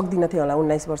म सक्दिनँ थिएँ होला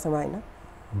 19 वर्षमा होइन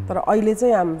तर अहिले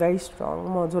चाहिँ आइ एम भेरी स्ट्रङ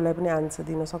म जसलाई पनि आन्सर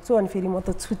दिन सक्छु अनि फेरि म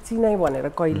त छुच्ची नै भनेर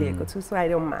कहिलेको छु so I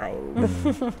don't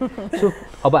mind so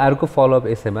अब अर्को फलोअप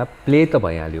यसैमा प्ले त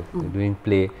भइहाल्यो डुइङ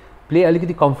प्ले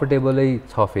अलिकति कम्फर्टेबलै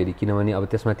छ फेरि किनभने अब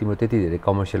त्यसमा तिम्रो त्यति धेरै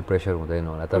कमर्सियल प्रेसर हुँदैन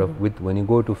होला तर with when you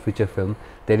go to feature film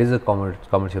there is a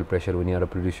commercial pressure when you are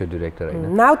a producer director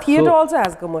होइन now theatre also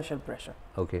has commercial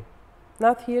pressure okay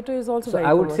now theatre is also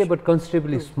I would say but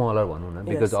considerably smaller भनौँ न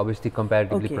because obviously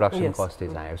comparatively production cost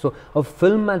is higher so अब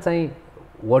फिल्ममा चाहिँ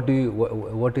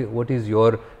what is your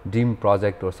dream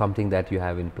project or something that you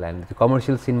have in plan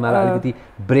commercial scene मा अलिकति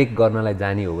brake गर्नलाई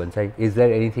जाने हो भने चाहिँ is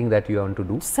there anything that you want to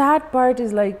do sad part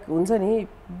is like हुन्छ नि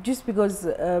just because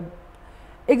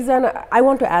एकजना I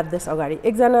want to add this अगाडि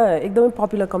एकजना एकदमै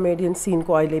पपुलर कमेडियन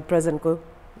सिनको अहिले प्रेजेन्टको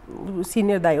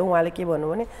सिनियर दाइ हो उहाँले के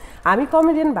भन्नु भने हामी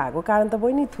कमेडियन भएको कारण त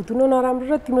बहिनी थुथुनो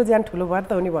नराम्रो र तिम्रो ज्यान ठुलो भएर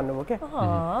त हो नि भन्नुभयो क्या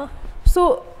सो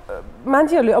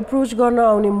मान्छेहरूले अप्रोच गर्न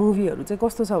आउने मुभीहरू चाहिँ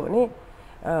कस्तो छ भने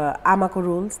आमाको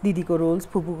रोल्स दिदीको रोल्स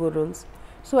फुपूको roles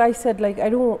so I said like I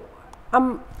don't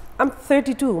आम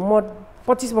 32 म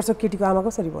 25 वर्ष केटीको आमा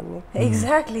कसरी भन्ने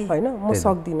एक्ज्याक्टली होइन म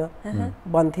सक्दिनँ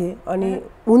भन्थे अनि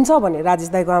हुन्छ भने राजेश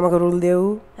दाइको आमाको रोल देऊ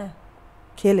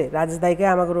खेले राजेश दाइकै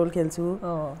आमाको रोल खेल्छु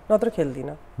नत्र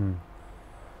खेल्दिनँ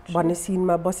भन्ने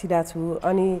सिनमा बसिरहेको छु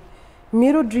अनि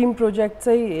मेरो ड्रिम प्रोजेक्ट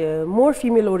चाहिँ मोर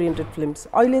फिमेल ओरिएन्टेड फिल्म्स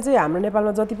अहिले चाहिँ हाम्रो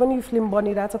नेपालमा जति पनि फिल्म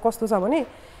बनिरहेछ कस्तो छ भने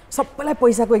सबैलाई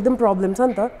पैसाको एकदम प्रब्लम छ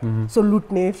नि त सो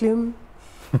लुट्ने फिल्म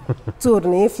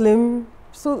चोर्ने फिल्म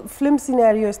सो फिल्म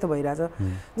सिनेरियो यस्तो भइरहेछ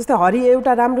जस्तै हरि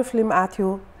एउटा राम्रो फिल्म आएको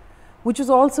थियो which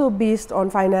is also based on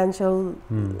financial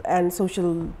and social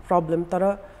problem तर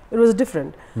इट वाज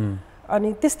डिफरेन्ट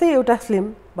अनि त्यस्तै एउटा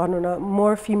फिल्म भनौँ न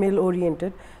मोर फिमेल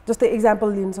ओरिएन्टेड जस्तै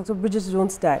इक्जाम्पल लिन सक्छौँ Brigid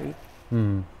Johns diary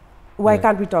why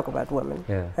can't we talk about women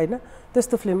होइन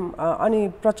त्यस्तो फिल्म अनि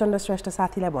प्रचण्ड श्रेष्ठ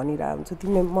साथीलाई भनिरहेको हुन्छु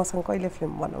तिमीले मसँग कहिले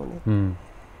फिल्म बनाउने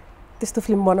त्यस्तो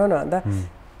फिल्म बनाउ न भन्दा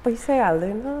पैसै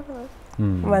हाल्दैन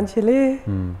मान्छेले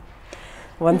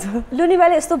भन्छ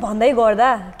लुनिभाले यस्तो भन्दै गर्दा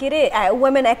के अरे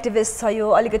वुमेन एक्टिभिस्ट छ यो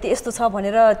अलिकति यस्तो छ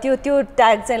भनेर त्यो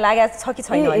ट्याग चाहिँ लागेको छ कि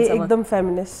छैन एकदम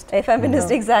feminist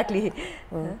feminist exactly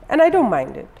and I don't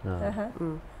mind it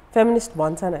feminist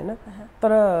भन्छन् होइन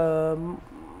तर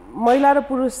महिला र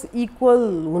पुरुष इक्वल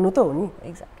हुनु त हो नि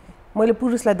एक्ज्याक्टली मैले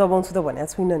पुरुषलाई दबाउँछु त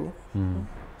भनेको छुइनँ नि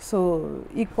सो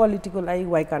इक्वालिटीको लागि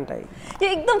वाइ कान्ट आई यो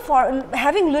एकदम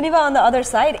having Lunibha on the other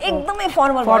side एकदमै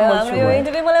फर्मल भयो हाम्रो यो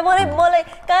इन्टरभ्यू मलाई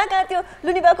कहाँ त्यो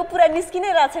लुनिभाको पुरा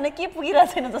निस्किनै रहेको छैन के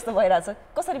पुगिरहेको छैन जस्तो भइरहेछ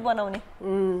कसरी बनाउने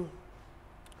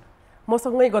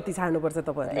मसँगै गति छाड्नुपर्छ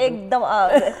तपाईँहरूले एकदम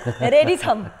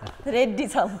रेडी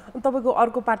छौँ तपाईँको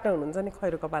अर्को पार्टनर हुनुहुन्छ नि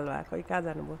खैरो कपाल भएको कहाँ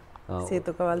जानुभयो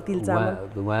सेतो कपाल तिल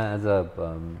चामल उहाँ आज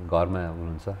घरमा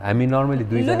हुनुहुन्छ हामी नर्मली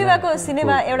दुई लुनिभाको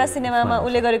सिनेमा एउटा सिनेमामा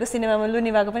उसले गरेको सिनेमामा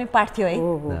लुनिभाको पनि पार्ट थियो है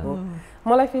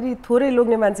मलाई फेरि थोरै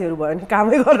लोग्ने मान्छेहरू भयो भने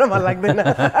कामै गर्न मन लाग्दैन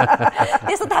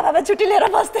त्यस्तो थाहा भए छुट्टी लिएर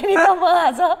बस्थेँ नि त म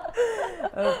आज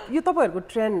यो तपाईँहरूको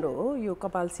ट्रेन्ड हो यो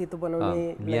कपाल सेतो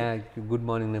बनाउने यहाँ गुड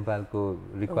मर्निङ नेपालको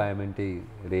रिक्वायरमेन्टै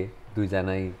रे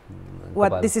दुईजना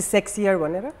वाट दिस इज सेक्सियर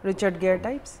भनेर Richard gear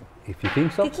types if you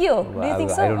think so के हो आई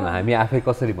डोन्ट नो हामी आफै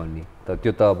कसरी भन्ने त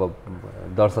त्यो त अब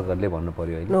दर्शकहरूले भन्नु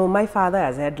पर्यो होइन know my father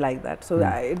has head like that so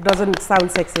it doesn't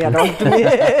sound sexy at all to me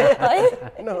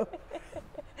know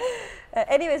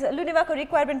anyways लुनिभाको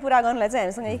requirement पुरा गर्नलाई चाहिँ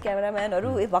हामीसँग यही क्यामेराम्यानहरू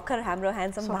भर्खर हाम्रो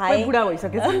ह्यान्डसम भाइ बुढा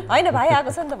भइसकेछ होइन भाइ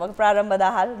आएको छ नि त भर्खर प्रारम्भ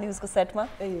दाहाल न्युजको सेटमा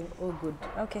ओ good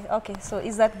okay so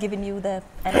is that giving you the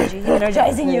energy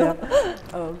एनर्जाइजिङ you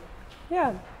या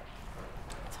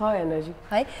छ एनर्जी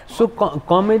है सो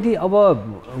कमेडी अब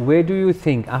way do you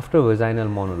think after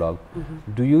vaginal monologue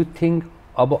do you think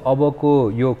अबको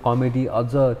यो कमेडी अझ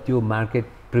त्यो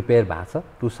मार्केट प्रिपेयर भएको छ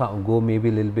टु गो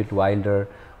मेबी लिल बिट वाइल्डर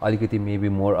अलिकति maybe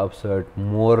more absurd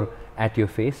more at यो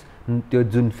फेस त्यो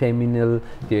जुन फेमिनल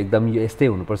त्यो एकदम यो यस्तै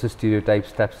हुनुपर्छ स्टिरियोटाइप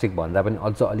स्ट्याप्स्टिक भन्दा पनि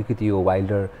अझ अलिकति यो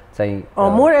वाइल्डर चाहिँ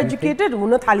मोर एजुकेटेड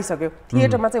हुन थालिसक्यो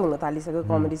थिएटरमा चाहिँ हुन थालिसक्यो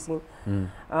कमेडी सिन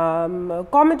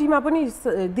कमेडीमा पनि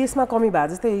देशमा कमी भए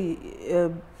जस्तै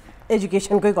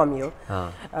एजुकेसनकै कमी हो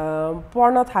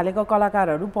पढ्न थालेको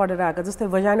कलाकारहरू पढेर आएको जस्तै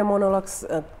भजाइना मोनोलग्स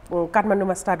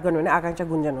काठमाडौँमा स्टार्ट गर्नु भने आकांक्षा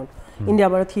गुन्जन हुन्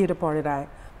इन्डियाबाट थिएटर पढेर आए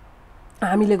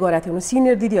हामीले गरेका थियौँ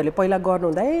सिनियर दिदीहरूले पहिला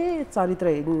गर्नुहुँदा चरित्र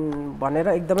भनेर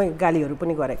एकदमै गालीहरू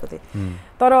पनि गरेको थिए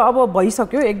तर अब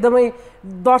भइसक्यो एकदमै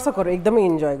दर्शकहरू एकदमै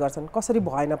इन्जोय गर्छन् कसरी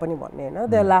भएन पनि भन्ने होइन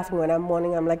दे आर लाफिङ when I am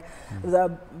morning I am like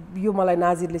यो मलाई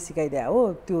नाजिरले सिकाइदिया हो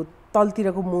त्यो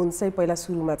तलतिरको मुन चाहिँ पहिला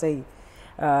सुरुमा चाहिँ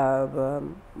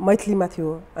मैथिलीमा थियो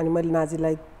अनि मैले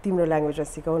नाजिरलाई तिम्रो ल्याङ्ग्वेजमा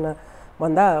सिकाउन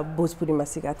भन्दा भोजपुरीमा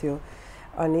सिकाएको थियो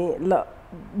अनि ल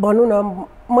भनौँ न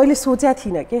मैले सोचेको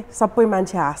थिइनँ कि सबै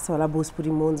मान्छे हाँस्छ होला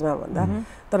भोजपुरी मोन्जमा भन्दा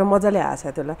तर मजाले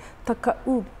हाँस्यो त्यसलाई थक्का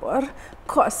उपर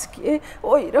खस्के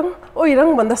ओइरङ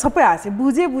भन्दा सबै हाँस्यो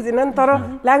बुझेनन् तर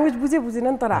ल्याङ्ग्वेज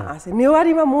बुझेनन् तर हाँस्यो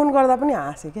नेवारीमा मोन गर्दा पनि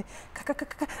हाँस्यो कि काका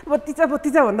काका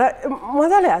बत्तिचा भन्दा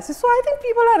मजाले हाँस्यो so I think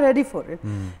people are ready for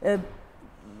it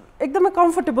एकदमै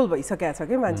कम्फर्टेबल भइसकेको छ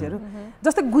कि मान्छेहरू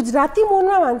जस्तै गुजराती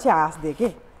मोनमा मान्छे हाँस्दे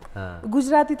के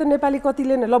गुजराती त नेपाली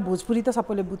कतिले नै ल भोजपुरी त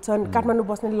सबैले बुझ्छन् काठमाडौँ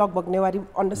बस्ने लगभग नेवारी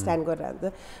अन्डरस्ट्यान्ड गरेर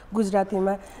हुन्छ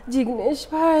गुजरातीमा जिग्नेश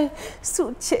भाइ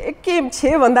सुछे केम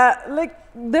छे भन्दा like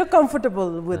they comfortable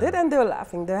with it and they are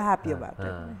लाफिङ they are happy about it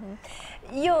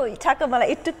यो ठ्याक्क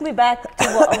मलाई it took me back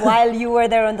to while you were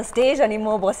there on the stage अनि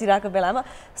म बसिरहेको बेलामा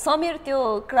समीर त्यो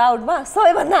क्राउडमा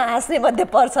सबैभन्दा हाँस्ने मध्ये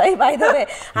पर्छ है बाइ द वे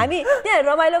हामी त्यहाँ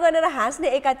रमाइलो गरेर हाँस्ने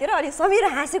एकातिर अनि समीर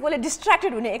हाँसेकोले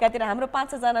डिस्ट्र्याक्टेड हुने एकातिर हाम्रो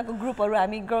 5-6 जनाको ग्रुपहरू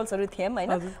हामी गर्ल्सहरू थियौँ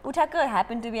होइन उठाएको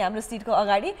ह्यापन टु बी हाम्रो सिटको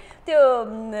अगाडि त्यो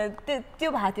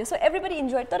भएको थियो सो एभ्रीबडी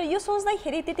इन्जोय तर यो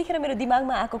सोच्दाखेरि त्यतिखेर मेरो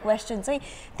दिमागमा आएको क्वेसन चाहिँ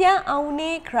त्यहाँ आउने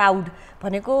क्राउड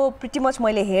भनेको प्रिटी मच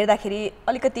मैले हेर्दाखेरि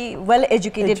अलिकति वेल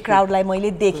एजुकेटेड क्राउडलाई मैले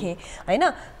देखेँ होइन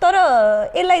तर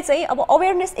यसलाई चाहिँ अब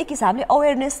अवेरनेस एक हिसाबले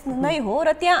अवेरनेस नै हो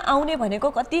र त्यहाँ आउने भनेको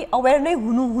कति अवेर नै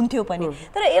हुन्थ्यो पनि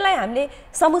तर यसलाई हामीले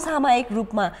समसामयिक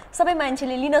रूपमा सबै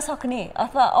मान्छेले लिन सक्ने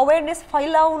अथवा अवेरनेस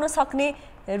फैलाउन सक्ने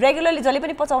रेगुलरली जसले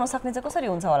पनि पचाउन सक्ने चाहिँ कसरी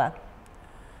हुन्छ होला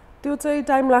त्यो चाहिँ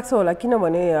टाइम लाग्छ होला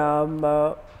किनभने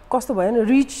कस्तो भयो नि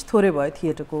रिच थोरै भयो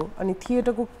थिएटरको अनि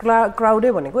थिएटरको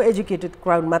क्राउडै भनेको एजुकेटेड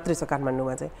क्राउड मात्रै छ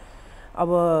काठमाडौँमा चाहिँ अब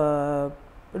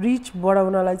रिच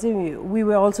बढाउनलाई चाहिँ we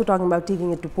were also talking about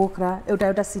taking it to Pokhara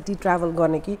एउटा सिटी ट्राभल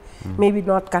गर्ने कि maybe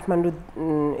not Kathmandu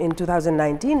in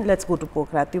 2019 let's go to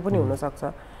Pokhara त्यो पनि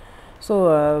हुनसक्छ सो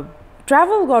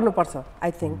ट्राभल गर्नुपर्छ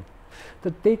आई थिङ्क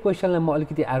त त्यही क्वेसनलाई म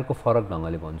अलिकति अर्को फरक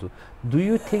ढङ्गले भन्छु do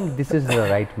you think this is the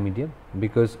right medium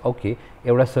because okay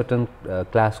एउटा सर्टन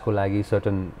क्लासको लागि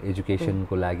सर्टन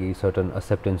एजुकेसनको लागि सर्टन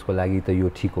एक्सेप्टेन्सको लागि त यो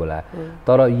ठिक होला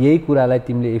तर यही कुरालाई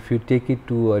तिमीले if you take it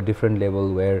to a different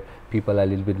level where people are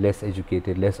little beet lace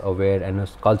educated lace aware and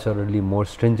culturally more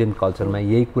stringent कल्चरमा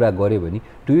यही कुरा गऱ्यो भने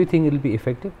do you think it will be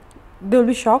effective they will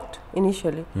be sucked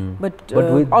initially but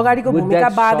अगाडिको भूमिका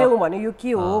बाँध्यौँ भने यो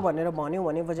के हो भनेर भन्यो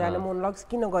भने भजाइना मोनोलग्स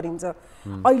किन गरिन्छ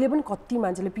अहिले पनि कति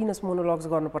मान्छेले पिनस मोनोलग्स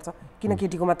गर्नुपर्छ किन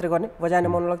केटीको मात्रै गर्ने भजाइना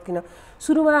मोनोलग्स किन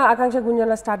सुरुमा आकांक्षा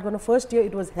गुन्जनलाई स्टार्ट गर्न first year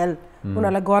it was help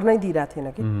उनीहरूलाई गर्नै दिइरहेको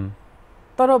थिएन कि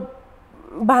तर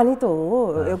बानी त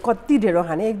हो कति ढेँडो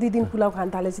खाने एक दुई दिन पुलाउ खान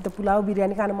थालेपछि त पुलाउ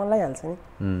बिरयानी खान मन लागिहाल्छ नि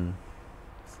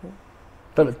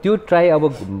तर त्यो ट्राई अब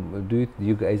do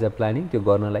you guys are planning त्यो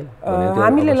गर्नलाई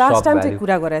हामीले लास्ट टाइम चाहिँ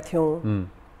कुरा गरेका थियौँ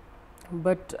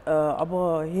बट अब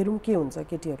हेरौँ के हुन्छ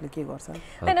केटीहरूले के गर्छ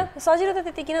हैन सजिलो त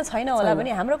त्यति किन छैन होला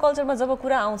भने हाम्रो कल्चरमा जब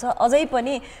कुरा आउँछ अझै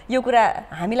पनि यो कुरा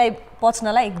हामीलाई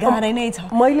पच्नलाई गाह्रै नै छ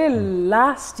मैले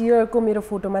लास्ट इयरको मेरो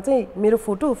फोटोमा चाहिँ मेरो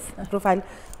फोटो प्रोफाइल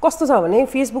कस्तो छ भने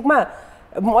फेसबुकमा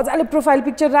मजाले प्रोफाइल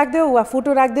पिक्चर राख्देऊ वा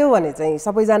फोटो राख्देऊ भने चाहिँ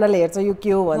सबैजनाले हेर्छ यो के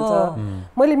हो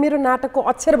भन्छ मैले मेरो नाटकको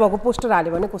अक्षर भएको पोस्टर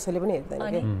हाल्यो भने कसैले पनि हेर्दैन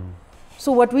के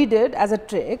so what we did as a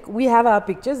trek we have our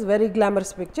pictures very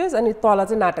glamorous pictures अनि तल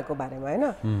चाहिँ नाटकको बारेमा होइन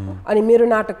अनि मेरो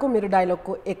नाटकको मेरो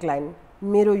डायलगको एक लाइन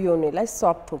मेरो योनिलाई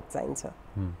सब थोक चाहिन्छ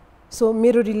सो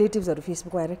मेरो रिलेटिभ्सहरू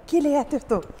फेसबुकमा आएर के लेखा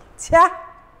त्यस्तो छ्या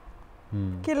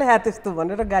के लेखा त्यस्तो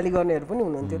भनेर गाली गर्नेहरू पनि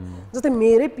हुनुहुन्थ्यो जस्तै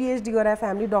मेरै पिएचडी गराए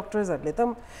फ्यामिली डक्टर्सहरूले त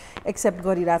एक्सेप्ट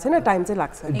गरिरहेको छैन टाइम चाहिँ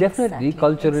लाग्छ डेफिनेटली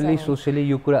कल्चरली सोसियली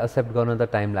यो कुरा एक्सेप्ट गर्न त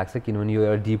टाइम लाग्छ किनभने यो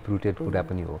एउटा डिप रुटेड कुरा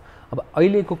पनि हो अब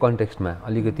अहिलेको कन्टेक्स्टमा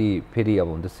अलिकति फेरि अब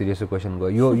हुन्छ सिरियस क्वेसन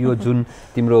गयो यो जुन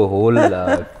तिम्रो होल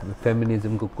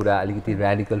फेमिनिजमको कुरा अलिकति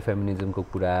ऱ्याडिकल फेमिनिजमको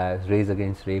कुरा रेज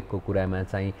अगेन्स्ट रेपको कुरामा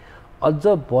चाहिँ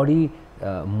अझ बढी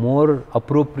मोर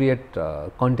अप्रोप्रिएट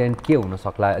कन्टेन्ट के हुन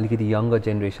सक्ला अलिकति यङ्गर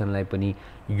जेनेरेसनलाई पनि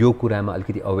यो कुरामा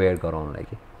अलिकति अवेर गराउनलाई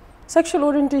कि सेक्सुअल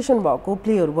ओरिएन्टेसन भएको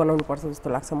प्लेहरू बनाउनु पर्छ जस्तो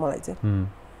लाग्छ मलाई चाहिँ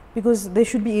because they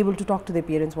should be able to talk to the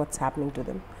parents what's happening to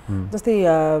them जस्तै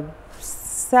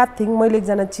स्याड थिङ मैले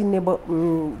एकजना चिन्ने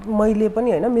मैले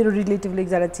पनि होइन मेरो रिलेटिभले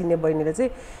एकजना चिन्ने बहिनीले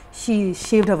चाहिँ C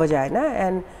saved a भजाइना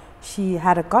and C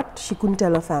had a cut C couldn't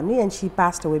tell a family and C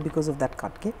passed away because of that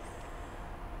cut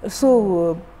के सो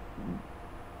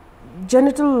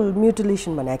genital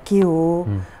mutilation भने के हो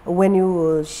when you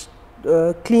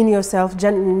clean yourself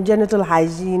genital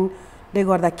hygiene ले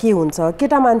गर्दा के हुन्छ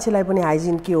केटा मान्छेलाई पनि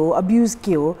हाइजिन के हो अब्युज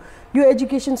के हो यो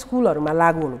एजुकेसन स्कुलहरुमा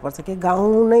लागू हुनुपर्छ के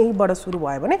गाउँ नैबाट सुरु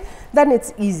भयो भने then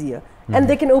it's easier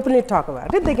and they can openly talk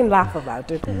about it they can laugh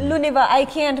about it Loonibha I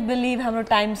can't believe हाम्रो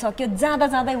टाइम सक्यो जाँदा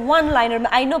जाँदै one liner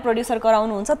मा I know प्रोड्युसर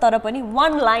कराउनु हुन्छ तर पनि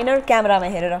one liner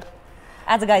क्यामेरामा हेरेर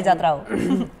आज गाई जात्रा हो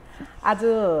आज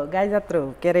गाई जात्रा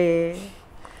हो के रे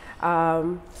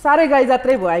सारै गाई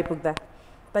जात्रै भयो आइपुग्दा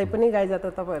तै पनि गाई जात्रा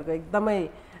तपाईहरुको एकदमै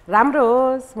राम्रो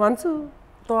होस् भन्छु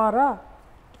तर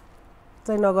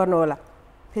चाहिँ नगर्नु होला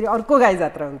फेरि अर्को गाई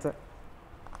जात्रा हुन्छ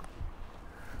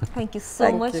Thank you so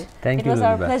much. Thank it you, was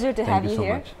our Loonibha. pleasure to have you so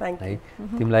here. Much. Thank you.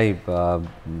 Timlai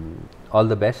all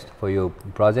the best for your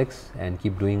projects and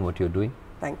keep doing what you're doing.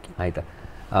 Thank you. है त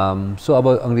so अब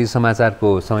अंग्रेजी समाचारको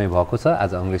समय भएको छ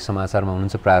आज अंग्रेजी समाचारमा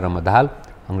हुनुहुन्छ प्रारम्भ दाहाल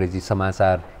अंग्रेजी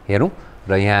समाचार हेरौँ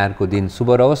र यहाँहरुको दिन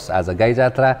शुभ रहोस् आज गाई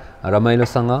जात्रा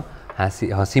रमाइलोसँग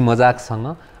हँसी मजाकसँग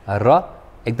र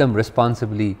एकदम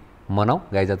रेस्पोन्सिबली मनाऊ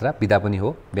गाई जात्रा बिदा पनि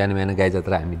हो बिहान बिहान गाई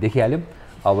जात्रा हामी देखिहाल्यौं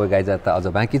अब गाई जात्रा अझ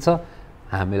बाँकी छ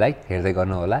हामीलाई हेर्दै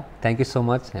गर्नु होला thank you so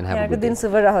much and have a good दिन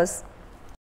शुभ रहोस्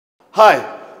Hi,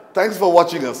 thanks for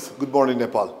watching us. Good Morning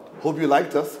Nepal. Hope you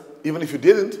liked us. Even if you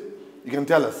didn't, you can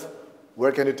tell us.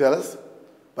 Where can you tell us?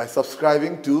 By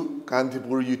subscribing to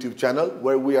Kantipur YouTube channel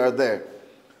where we are there.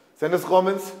 Send us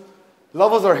comments,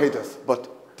 love us or hate us, but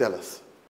tell us.